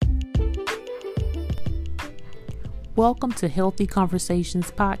Welcome to Healthy Conversations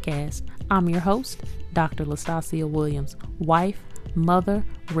Podcast. I'm your host, Dr. Lastasia Williams, wife, mother,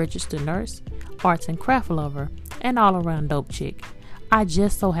 registered nurse, arts and craft lover, and all-around dope chick. I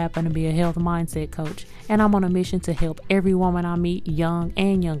just so happen to be a health mindset coach, and I'm on a mission to help every woman I meet, young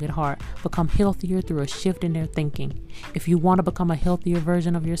and young at heart, become healthier through a shift in their thinking. If you want to become a healthier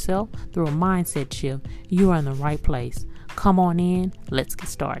version of yourself through a mindset shift, you are in the right place. Come on in, let's get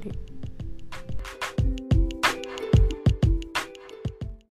started.